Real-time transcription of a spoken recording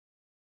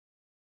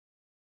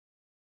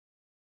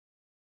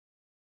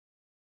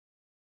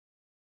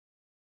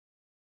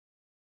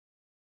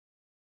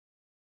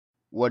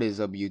What is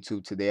up,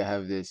 YouTube? Today I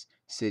have this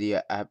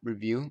Cydia app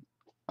review.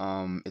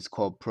 It's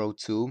called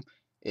ProTube.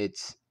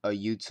 It's a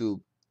YouTube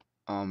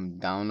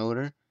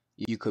downloader.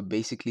 You could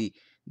basically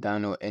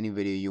download any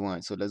video you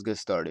want. So let's get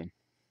started.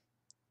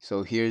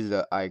 So here's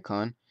the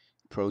icon,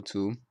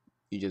 ProTube.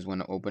 You just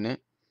want to open it.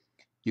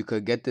 You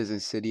could get this in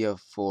Cydia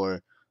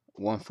for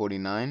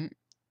 $149,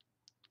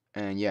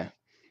 and yeah.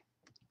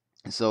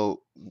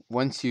 So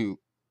once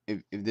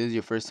if this is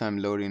your first time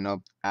loading up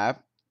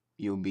app,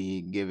 you'll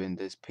be given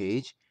this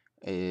page,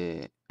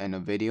 and a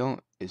video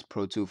is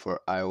ProTube for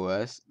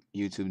iOS,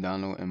 YouTube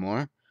download, and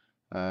more.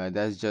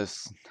 That's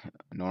just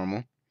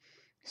normal.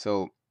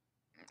 So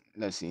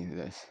let's see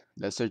this.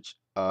 Let's search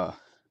a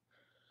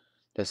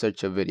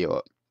video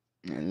up.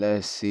 And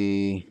let's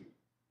see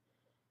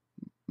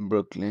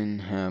Brooklyn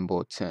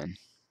Handball 10.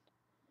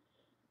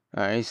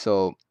 All right,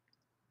 so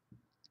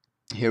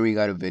here we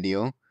got a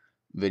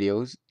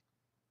videos,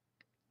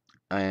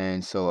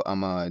 and so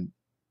I'm gonna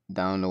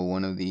download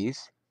one of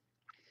these.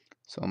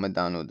 So I'm gonna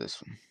download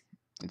this one.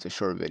 It's a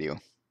short video.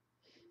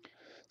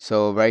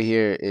 So right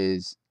here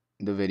is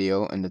the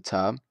video in the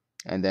top,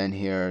 and then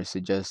here are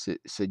suggested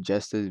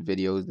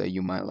videos that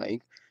you might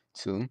like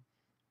too.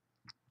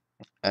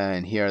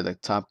 And here are the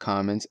top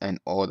comments and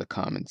all the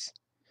comments.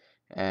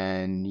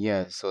 And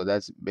yeah, so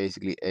that's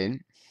basically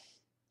it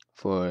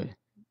for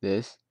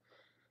this.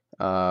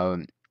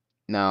 Um,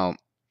 Now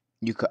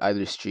you could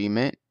either stream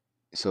it,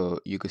 so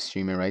you could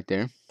stream it right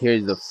there.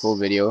 Here's the full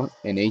video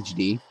in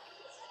HD.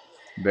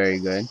 Very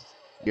good.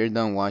 You're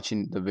done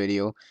watching the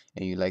video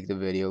and you like the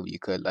video, you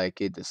could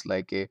like it,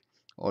 dislike it,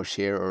 or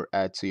share or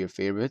add to your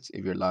favorites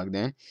if you're logged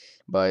in.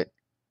 But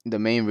the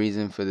main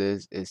reason for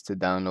this is to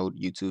download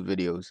YouTube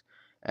videos.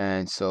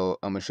 And so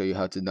I'm gonna show you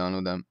how to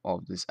download them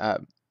off this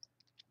app.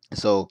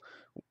 So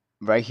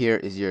right here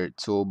is your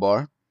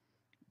toolbar.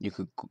 You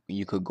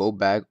could go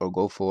back or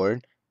go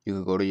forward. You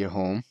could go to your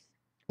home,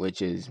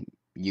 which is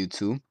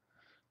YouTube,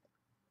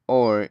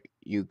 or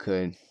you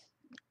could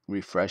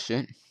refresh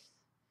it.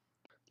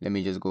 Let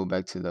me just go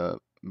back to the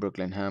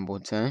Brooklyn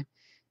Handball 10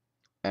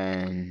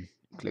 and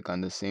click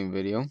on the same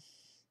video.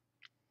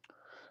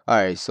 All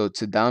right, so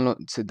to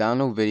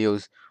download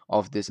videos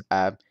off this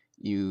app,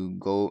 you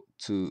go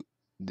to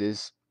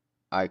this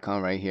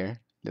icon right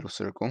here, little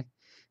circle,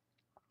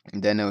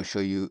 and then it'll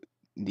show you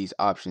these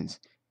options.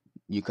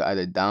 You could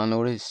either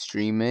download it,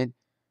 stream it,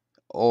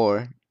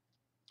 or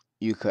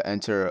you could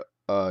enter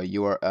a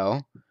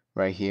URL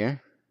right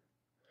here.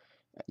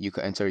 You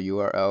could enter a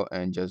URL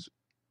and just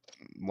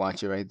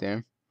watch it right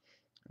there.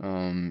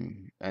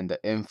 And the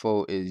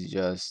info is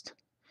just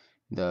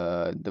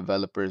the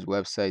developer's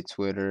website,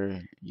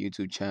 Twitter,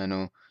 YouTube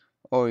channel,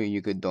 or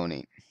you could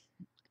donate.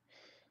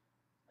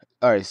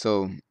 All right,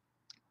 so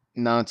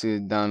now to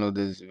download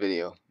this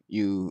video,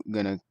 you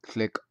gonna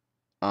click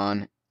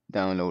on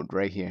download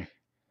right here,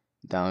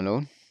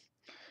 download,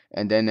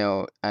 and then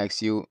it'll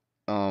ask you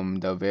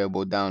the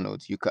available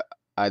downloads. You could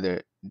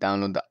either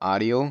download the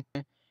audio,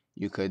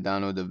 you could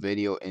download the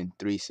video in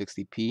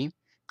 360p,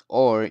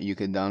 or you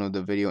could download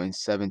the video in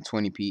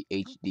 720p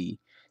HD.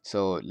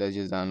 So let's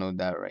just download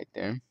that right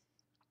there.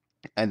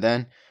 And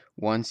then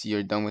once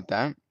you're done with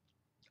that,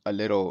 a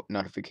little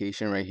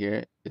notification right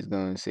here is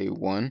gonna say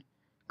one,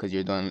 because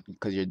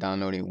you're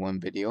downloading one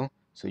video.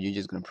 So you're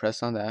just gonna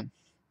press on that,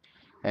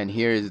 and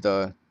here is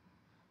the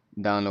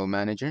download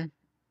manager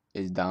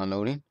is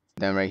downloading.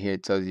 Then right here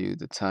it tells you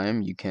the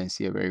time. You can't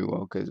see it very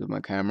well because of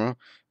my camera,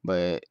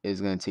 but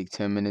it's gonna take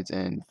 10 minutes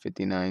and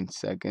 59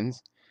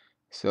 seconds.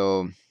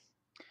 So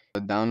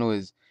the download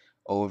is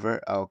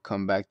over. I'll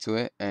come back to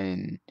it,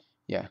 and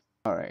yeah.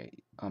 All right,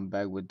 I'm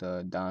back with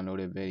the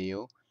downloaded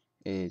video.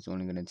 It's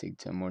only gonna take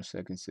 10 more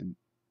seconds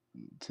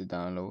to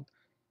download.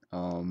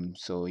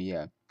 So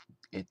yeah,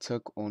 it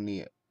took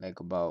only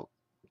like about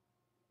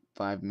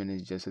 5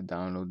 minutes just to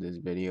download this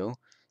video.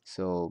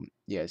 So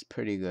yeah, it's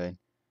pretty good.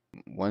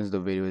 Once the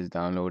video is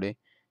downloaded,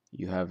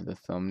 you have the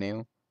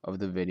thumbnail of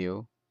the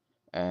video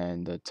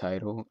and the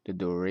title, the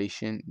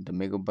duration, the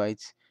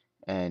megabytes,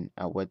 and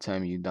at what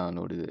time you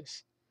downloaded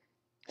this.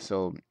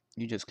 So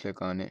you just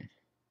click on it.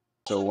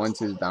 So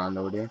once it's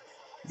downloaded,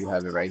 you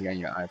have it right here on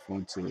your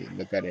iPhone to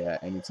look at it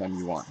at any time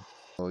you want.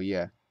 So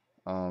yeah,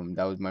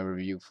 that was my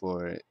review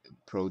for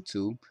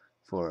ProTube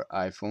for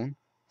iPhone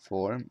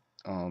 4.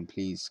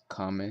 Please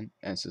comment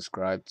and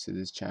subscribe to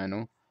this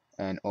channel,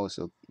 and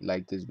also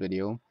like this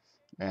video,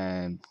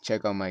 and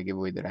check out my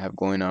giveaway that I have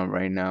going on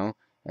right now,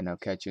 and I'll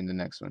catch you in the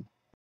next one.